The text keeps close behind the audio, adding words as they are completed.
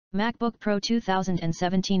MacBook Pro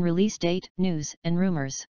 2017 release date, news, and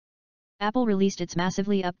rumors. Apple released its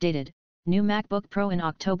massively updated, new MacBook Pro in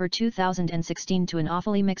October 2016 to an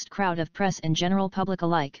awfully mixed crowd of press and general public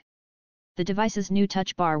alike. The device's new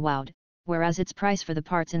touch bar wowed, whereas its price for the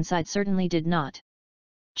parts inside certainly did not.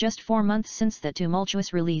 Just 4 months since that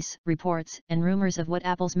tumultuous release, reports and rumors of what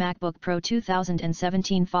Apple's MacBook Pro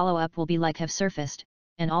 2017 follow-up will be like have surfaced,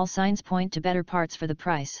 and all signs point to better parts for the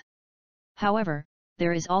price. However,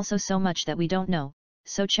 there is also so much that we don't know,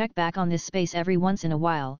 so check back on this space every once in a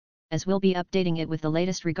while, as we'll be updating it with the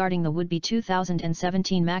latest regarding the would-be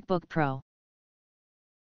 2017 MacBook Pro.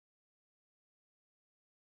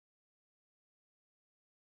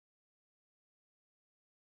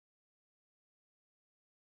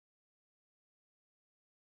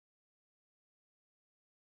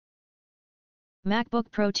 MacBook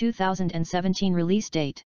Pro 2017 release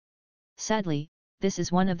date. Sadly, this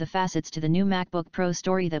is one of the facets to the new MacBook Pro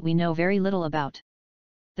story that we know very little about.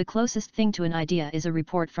 The closest thing to an idea is a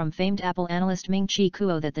report from famed Apple analyst Ming-Chi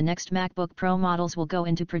Kuo that the next MacBook Pro models will go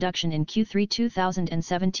into production in Q3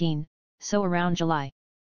 2017, so around July.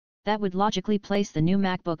 That would logically place the new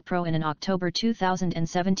MacBook Pro in an October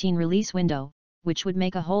 2017 release window, which would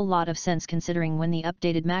make a whole lot of sense considering when the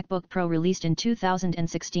updated MacBook Pro released in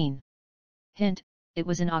 2016. Hint, it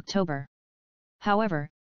was in October. However,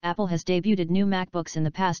 Apple has debuted new MacBooks in the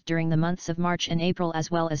past during the months of March and April as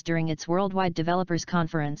well as during its Worldwide Developers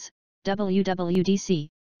Conference, WWDC,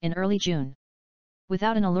 in early June.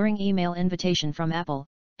 Without an alluring email invitation from Apple,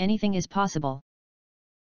 anything is possible.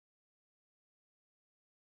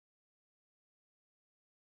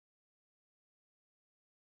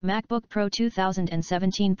 MacBook Pro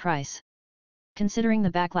 2017 price. Considering the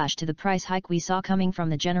backlash to the price hike we saw coming from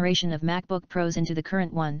the generation of MacBook Pros into the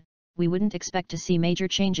current one, we wouldn't expect to see major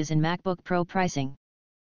changes in MacBook Pro pricing.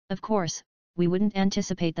 Of course, we wouldn't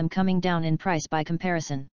anticipate them coming down in price by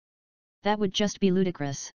comparison. That would just be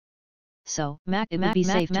ludicrous. So, it would be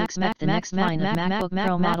safe to expect the next line of MacBook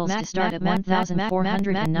Pro models to start at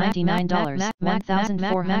 $1,499,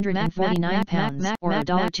 £1,449, or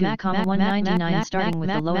 $2,199 starting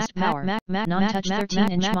with the lowest power, non-touch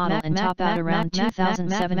 13-inch model and top out around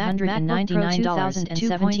 $2,799,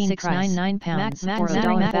 £2,699, or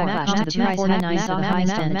 $1 backlash to the price hike we saw the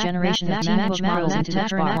highest in the generation of MacBook models into the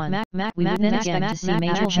bar one. We would then expect to see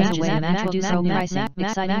major changes in MacBook Pro pricing,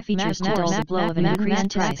 exciting features to dull the blow of an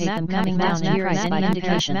increased price, them coming down in price by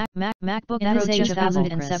indication. MacBook Pro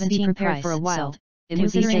 2017 prepared for a while. It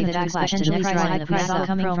would be safe to expect the next line of MacBook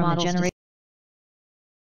coming from the generation.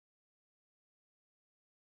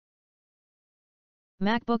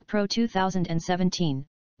 MacBook Pro 2017,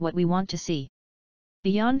 what we want to see.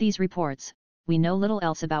 Beyond these reports, we know little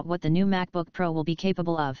else about what the new MacBook Pro will be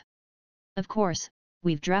capable of. Of course,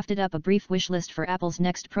 we've drafted up a brief wish list for Apple's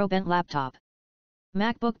next Pro-bent laptop.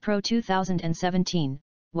 MacBook Pro 2017,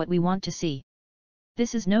 what we want to see.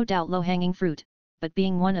 This is no doubt low-hanging fruit, but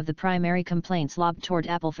being one of the primary complaints lobbed toward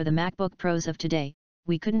Apple for the MacBook Pros of today,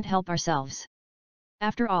 we couldn't help ourselves.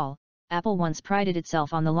 After all, Apple once prided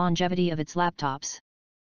itself on the longevity of its laptops.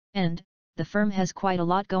 And, the firm has quite a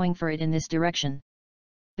lot going for it in this direction.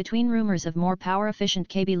 Between rumors of more power-efficient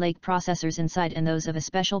Kaby Lake processors inside and those of a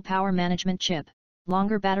special power management chip,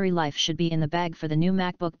 longer battery life should be in the bag for the new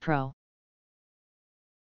MacBook Pro.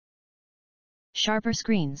 Sharper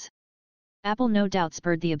screens. Apple no doubt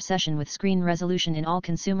spurred the obsession with screen resolution in all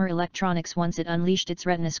consumer electronics once it unleashed its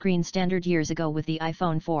Retina screen standard years ago with the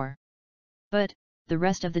iPhone 4. But, the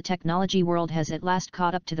rest of the technology world has at last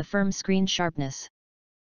caught up to the firm's screen sharpness.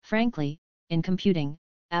 Frankly, in computing,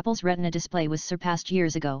 Apple's Retina display was surpassed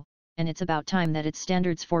years ago, and it's about time that its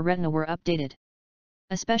standards for Retina were updated.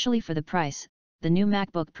 Especially for the price, the new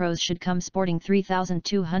MacBook Pros should come sporting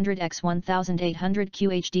 3200 x 1800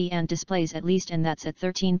 QHD and displays at least, and that's at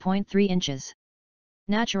 13.3 inches.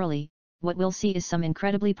 Naturally, what we'll see is some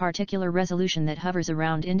incredibly particular resolution that hovers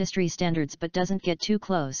around industry standards but doesn't get too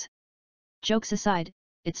close. Jokes aside,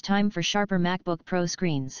 it's time for sharper MacBook Pro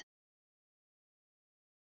screens.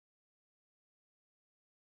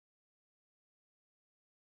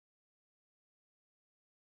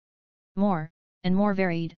 More, and more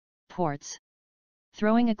varied, ports.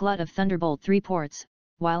 Throwing a glut of Thunderbolt 3 ports,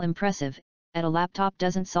 while impressive, at a laptop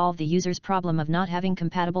doesn't solve the user's problem of not having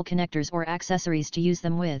compatible connectors or accessories to use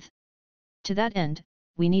them with. To that end,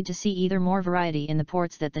 we need to see either more variety in the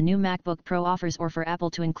ports that the new MacBook Pro offers or for Apple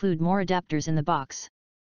to include more adapters in the box.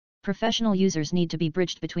 Professional users need to be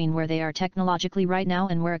bridged between where they are technologically right now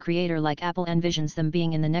and where a creator like Apple envisions them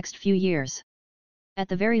being in the next few years. At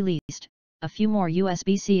the very least, a few more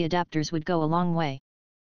USB-C adapters would go a long way.